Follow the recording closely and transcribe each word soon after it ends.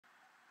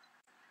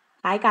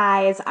Hi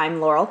guys, I'm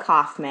Laurel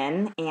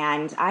Kaufman,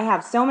 and I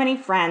have so many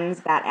friends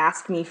that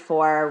ask me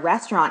for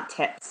restaurant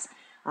tips,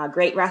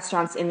 great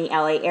restaurants in the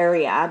LA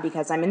area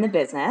because I'm in the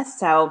business.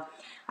 So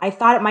I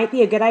thought it might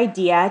be a good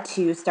idea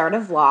to start a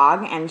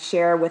vlog and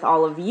share with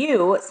all of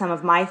you some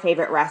of my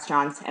favorite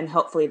restaurants, and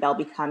hopefully they'll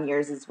become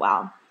yours as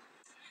well.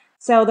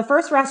 So the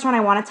first restaurant I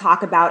want to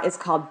talk about is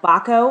called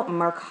Baco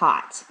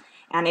Mercat,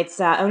 and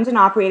it's owned and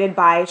operated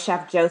by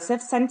Chef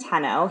Josef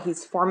Centeno.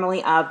 He's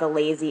formerly of the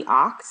Lazy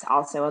Ox,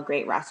 also a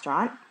great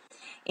restaurant.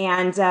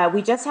 And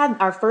we just had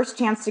our first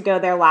chance to go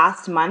there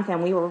last month,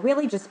 and we were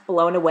really just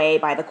blown away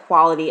by the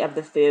quality of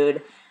the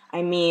food.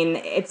 I mean,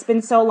 it's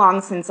been so long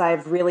since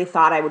I've really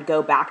thought I would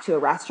go back to a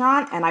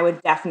restaurant, and I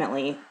would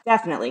definitely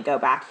go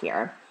back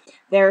here.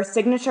 Their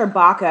signature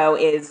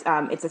Baco is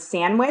it's a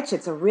sandwich.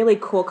 It's a really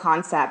cool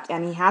concept,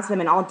 and he has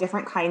them in all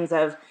different kinds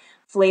of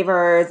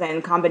flavors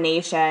and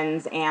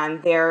combinations,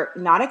 and they're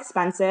not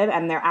expensive,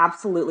 and they're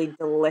absolutely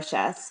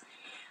delicious.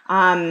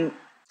 Um,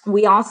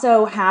 we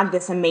also had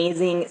this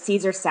amazing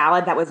Caesar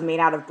salad that was made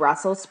out of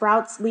Brussels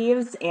sprouts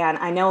leaves. And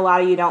I know a lot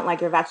of you don't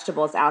like your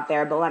vegetables out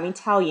there, but let me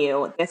tell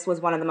you, this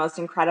was one of the most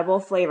incredible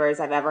flavors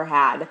I've ever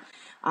had.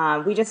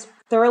 We just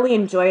thoroughly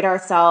enjoyed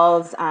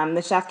ourselves.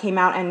 The chef came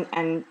out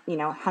and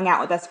hung out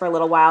with us for a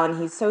little while,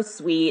 and he's so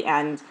sweet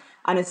and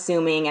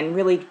unassuming and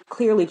really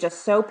clearly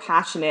just so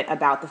passionate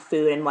about the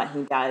food and what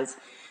he does.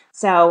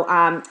 So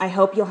I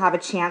hope you'll have a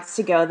chance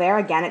to go there.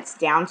 Again, it's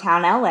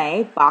downtown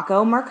LA,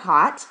 Baco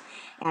Mercat.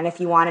 And if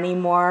you want any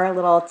more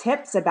little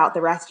tips about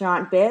the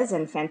restaurant biz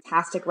and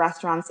fantastic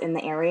restaurants in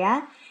the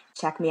area,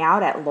 check me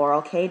out at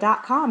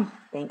laurelk.com.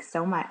 Thanks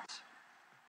so much.